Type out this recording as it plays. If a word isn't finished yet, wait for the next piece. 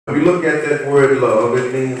When we look at that word love,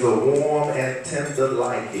 it means a warm and tender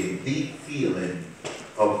liking, deep feeling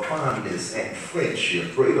of fondness and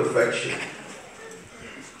friendship, great affection.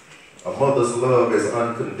 A mother's love is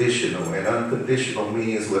unconditional, and unconditional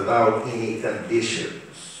means without any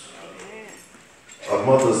conditions. A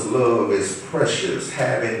mother's love is precious,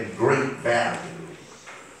 having great value,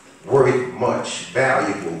 worth much,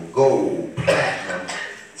 valuable, gold, platinum,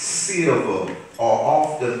 silver, are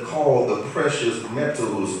often called the precious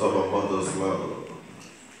metals of a mother's love.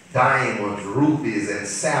 Diamonds, rubies, and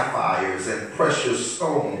sapphires, and precious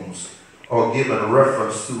stones are given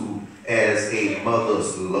reference to as a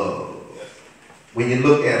mother's love. When you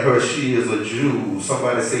look at her, she is a jewel.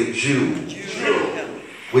 Somebody say Jew. Jew.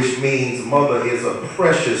 Which means mother is a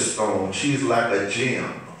precious stone. She's like a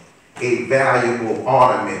gem, a valuable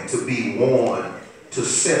ornament to be worn, to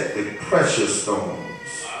set with precious stones.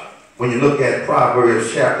 When you look at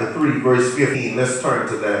Proverbs chapter 3, verse 15, let's turn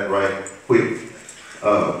to that right quick.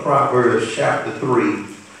 Proverbs chapter 3,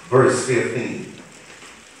 verse 15.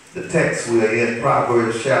 The text we're in,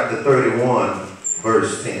 Proverbs chapter 31,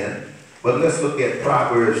 verse 10. But let's look at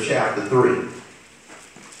Proverbs chapter 3,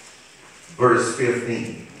 verse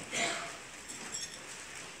 15.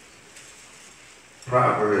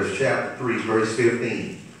 Proverbs chapter 3, verse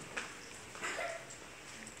 15.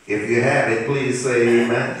 If you have it, please say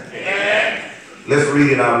amen. Amen. Let's read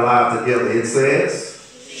it out loud together. It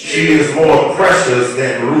says, she is more precious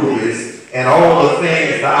than rubies, and all the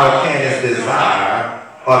things thou canst desire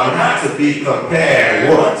are not to be compared.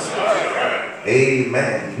 What?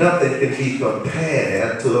 Amen. Nothing can be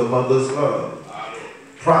compared to a mother's love.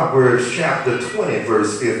 Proverbs chapter 20,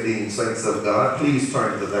 verse 15, saints of God. Please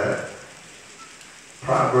turn to that.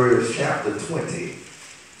 Proverbs chapter 20.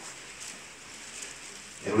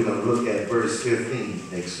 And we're going to look at verse 15.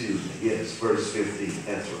 Excuse me. Yes, verse 15.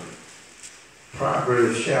 That's right.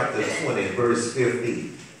 Proverbs chapter 20, verse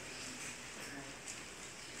 15.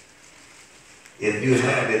 If you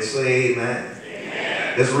have it, say amen.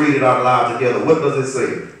 Amen. Let's read it out loud together. What does it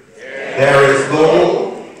say? Amen. There is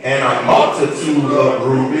gold and a multitude of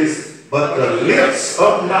rubies, but the lips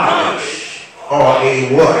of knowledge are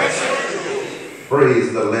a what?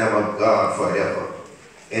 Praise the Lamb of God forever.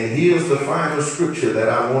 And here's the final scripture that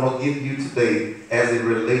I want to give you today as it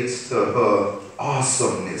relates to her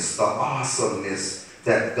awesomeness, the awesomeness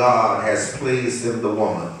that God has placed in the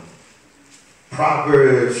woman.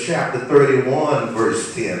 Proverbs chapter 31,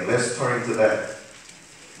 verse 10. Let's turn to that.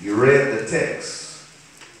 You read the text.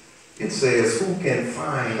 It says, who can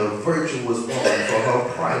find a virtuous woman, for her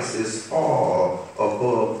price is far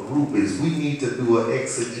above rubies. We need to do an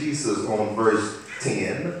exegesis on verse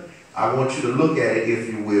 10. I want you to look at it, if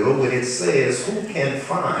you will, when it says, who can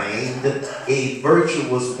find a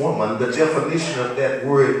virtuous woman? The definition of that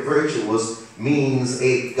word virtuous means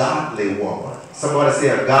a godly woman. Somebody say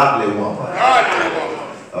a godly woman. Godly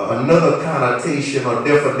woman. Another connotation or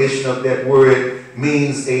definition of that word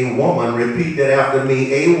means a woman. Repeat that after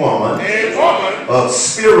me. A woman, of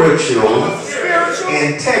spiritual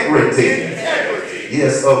integrity.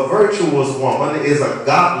 Yes, a virtuous woman is a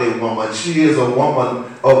godly woman. She is a woman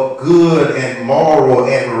of good and moral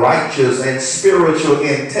and righteous and spiritual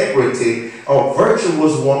integrity. A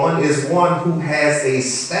virtuous woman is one who has a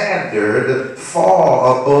standard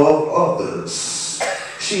far above others.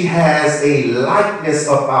 She has a likeness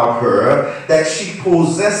about her that she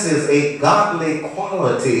possesses a godly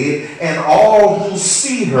quality, and all who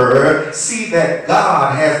see her see that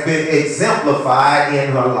God has been exemplified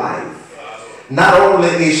in her life. Not only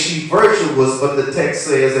is she virtuous, but the text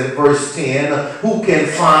says in verse 10, who can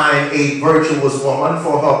find a virtuous woman,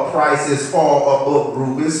 for her price is far above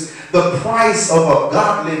rubies. The price of a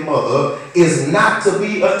godly mother is not to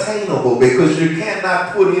be attainable, because you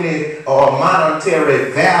cannot put any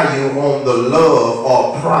monetary value on the love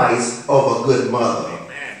or price of a good mother.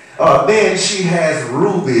 Then she has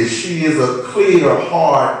rubies. She is a clear,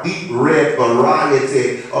 hard, deep red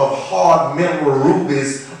variety of hard mineral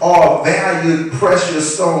rubies, or valued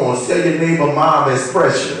precious stones. Tell your neighbor, mom is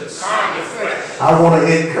precious. I want to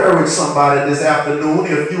encourage somebody this afternoon.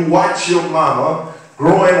 If you watch your mama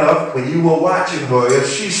growing up, when you were watching her, if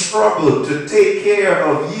she struggled to take care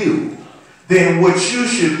of you, then what you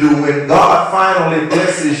should do when God finally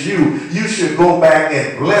blesses you, you should go back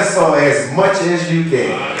and bless her as much as you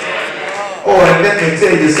can. Oh, and let me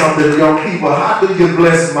tell you something, young people. How do you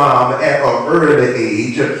bless mom at an early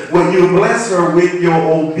age? When you bless her with your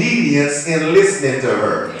obedience in listening to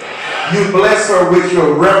her. You bless her with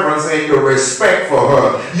your reverence and your respect for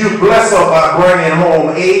her. You bless her by bringing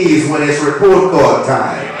home A's when it's report card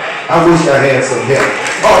time. I wish I had some help.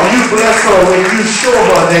 Oh, you bless her when you show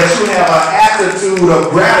her that you have an attitude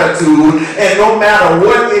of gratitude, and no matter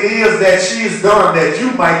what it is that she's done that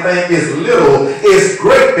you might think is little, it's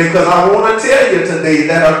great, because I want to tell you today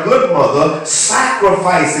that a good mother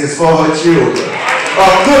sacrifices for her children. A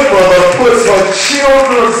good mother puts her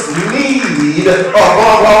children's need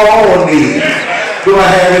above her own need. Do I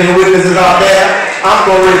have any witnesses out there? I'm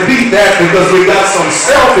going to repeat that because we got some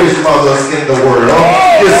selfish mothers in the world.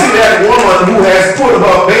 You see that woman who has put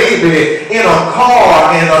her baby in a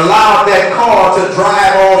car and allowed that car to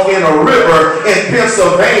drive off in a river in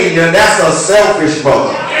Pennsylvania, that's a selfish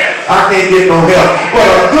mother. I can't get no help. But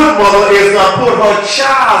a good mother is going to put her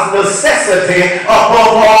child's necessity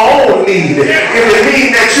above her own need. If it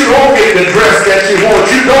means that you don't get the dress that you want,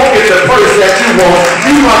 you don't get the purse that you want,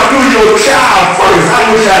 you must do your child first. I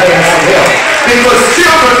wish I had some help. Because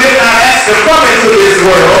children did not ask to come into this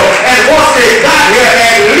world, and once they got here,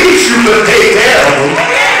 at least you could take care of them.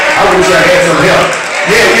 I wish I had some help.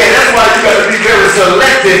 Yeah, that's why you got to be very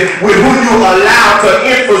selective with who you allow to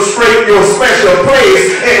infiltrate your special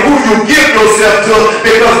place and who you give yourself to,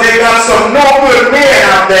 because they got some no good men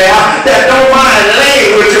out there that don't mind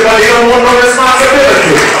laying with you, but they don't want no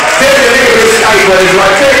responsibility. Tell your neighbor this tight, but it's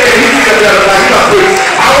like, tell your neighbor he's got that like nothing.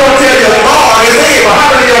 I won't tell you God is able. How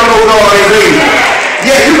many of y'all know God is able?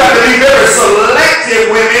 Yeah, you got to be very selective,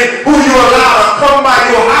 women, who you allow to come by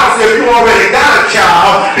your house if you already got a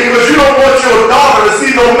child, because you don't want your daughter to see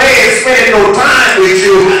no man spending no time with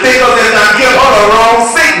you, because it's not give her the wrong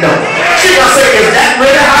signal. She gonna say, is that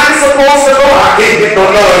really how it's supposed to go? I can't get no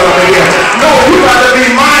love over here. No, you got to be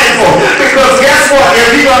mindful, because guess what?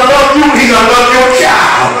 If he gonna love you, he gonna love your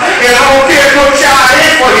child. And I don't care if your child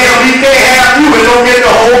ain't for him, he can't have you and don't get the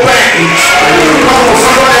whole package. Come on,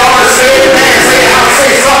 somebody ought to say it, man.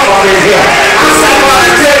 Say something in here. I'm somebody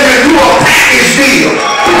to tell you, you a package deal.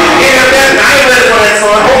 And if that, I ain't ready for that,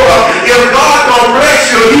 son. Hold up. If God gonna bless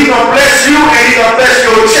you, he gonna bless you and he gonna bless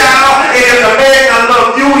your child. And if the man gonna love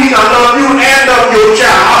you, he gonna love you and love your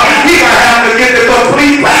child. He gonna have to get the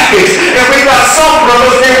complete package. And we got some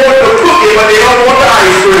brothers, they want the cookie, but they don't want the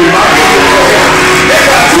ice cream. They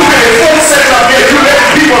got too many folks set up here. You let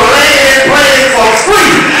people laying and playing for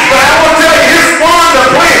free. But I want to tell you, it's fun to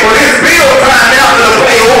play, but it's bill time after the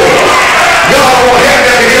play over. Y'all won't have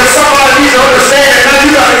that here. Somebody needs to understand that now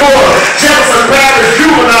you got to go to Jefferson Parish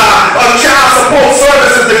Juvenile Child Support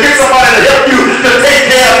Services to get somebody to help you to take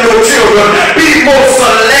care of your children. Be more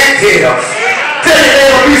selective. Tell your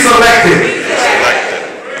neighbor, be selective.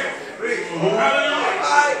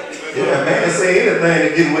 Yeah, man, say anything to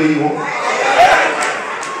get what he wants.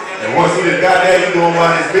 And once he done got there, you going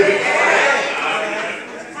by his business.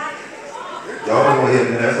 Y'all don't want to hear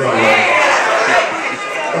me, that's all right.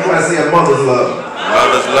 That's why I say a mother's love.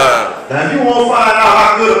 Mother's love. Now, if you want to find out how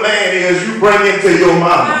good a man is, you bring him to your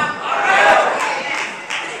mama.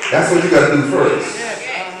 That's what you got to do first.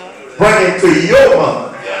 Bring him to your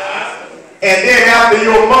mama. And then after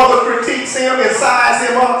your mother critiques him and size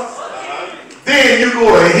him up, then you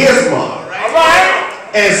go to his mother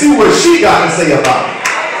and see what she got to say about him.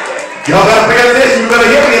 Y'all got to pay attention. You better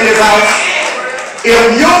hear me in this house.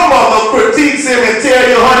 If your mother critiques him and tell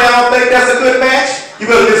you, honey, I don't think that's a good match, you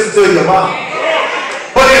better listen to your mom.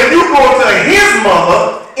 But if you go to his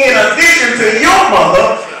mother in addition to your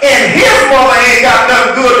mother, and his mother ain't got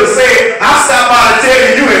nothing good to say, I'll stop by to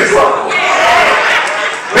tell you in trouble.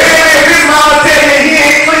 Baby, if his mama tell you he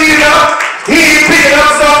ain't cleaning up, he ain't picking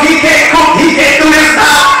up stuff, he can't cook, he can't do this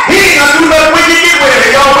now, he ain't gonna do nothing when you get with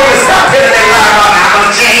him. Y'all better stop telling that lie about I'm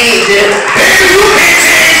gonna change it. Baby, you can't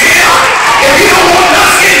change him. If he don't want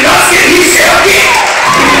nothing, he shall get.